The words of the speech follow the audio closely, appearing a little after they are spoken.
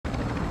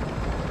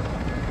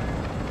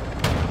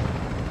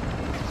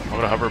I'm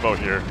gonna hover about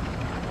here.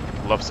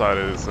 Left side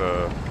is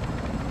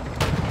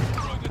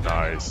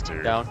nice,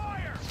 dude. Down.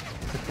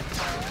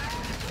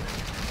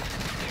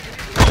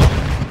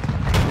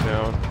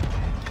 Down.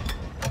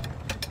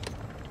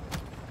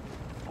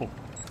 Oh.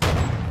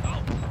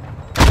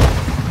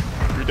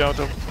 You downed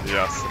him?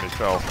 Yes, and he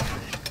fell.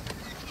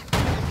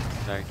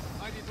 Nice.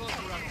 I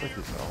think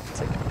he fell.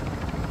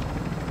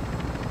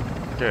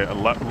 Okay,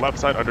 left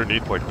side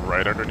underneath, like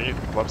right underneath,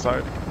 left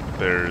side.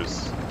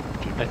 There's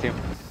people. I think.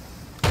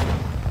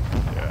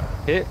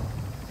 Yeah. Hit.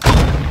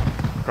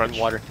 Crunch.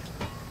 Water.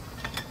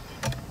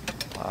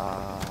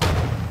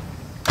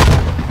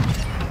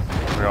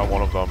 We got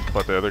one of them,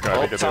 but the other guy.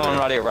 Oh, someone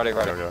right here.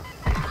 Okay.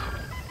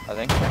 I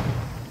think.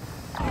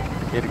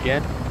 Hit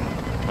again.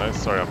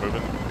 Nice. Sorry, I'm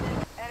moving.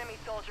 Enemy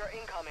soldier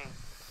incoming.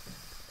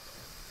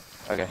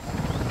 Okay.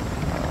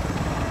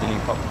 Can you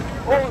pop?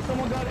 Oh,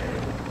 someone got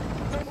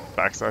it.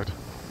 Backside.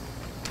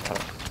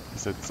 He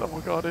said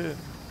someone got in.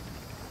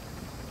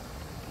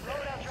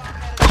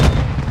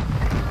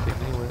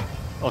 Anywhere.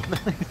 Oh,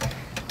 nice.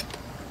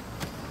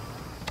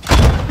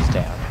 It's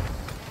down.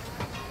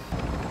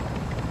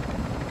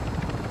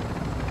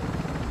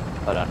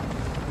 Hold on.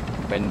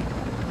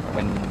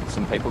 When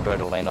some people go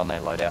to land on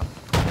their loadout.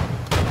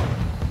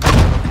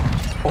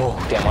 Oh,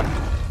 down one.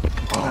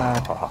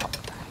 Oh.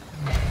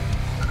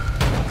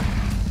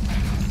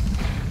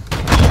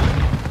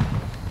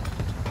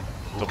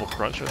 Double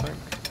crunch, I think.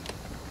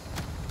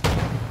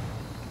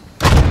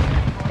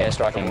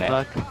 Airstriking now.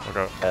 Knock.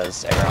 Okay.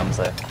 As everyone's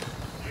there.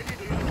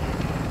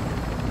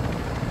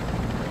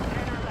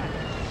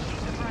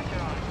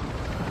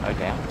 Oh,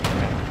 down.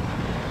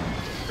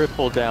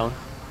 Triple down.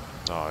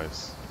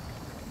 Nice.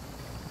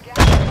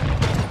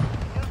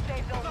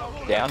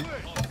 Down.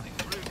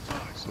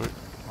 Sweet.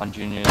 One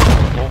junior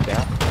ball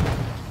down.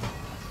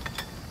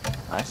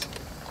 Nice.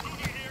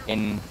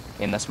 In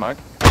the smoke.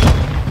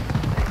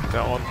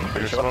 That one.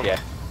 Bigger smoke. Yeah.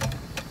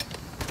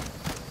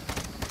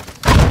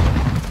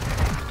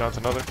 Down to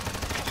another.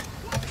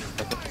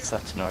 It's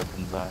such an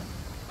open zone.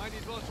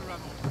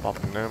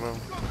 Popping ammo.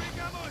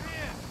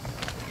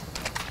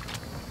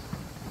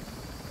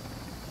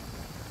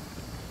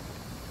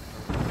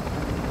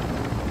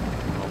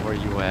 Oh, where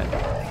you at?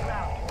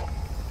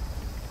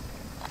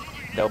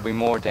 There'll be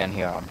more down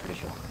here, I'm pretty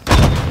sure.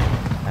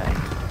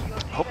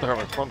 Hope they're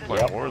having fun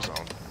playing Yep.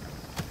 Warzone.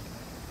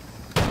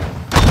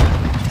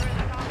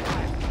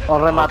 Oh,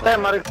 remate,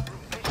 marico.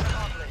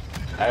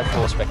 I have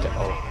full spectre.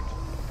 Oh.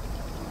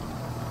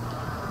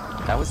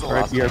 That was the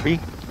Right, last game. BRB.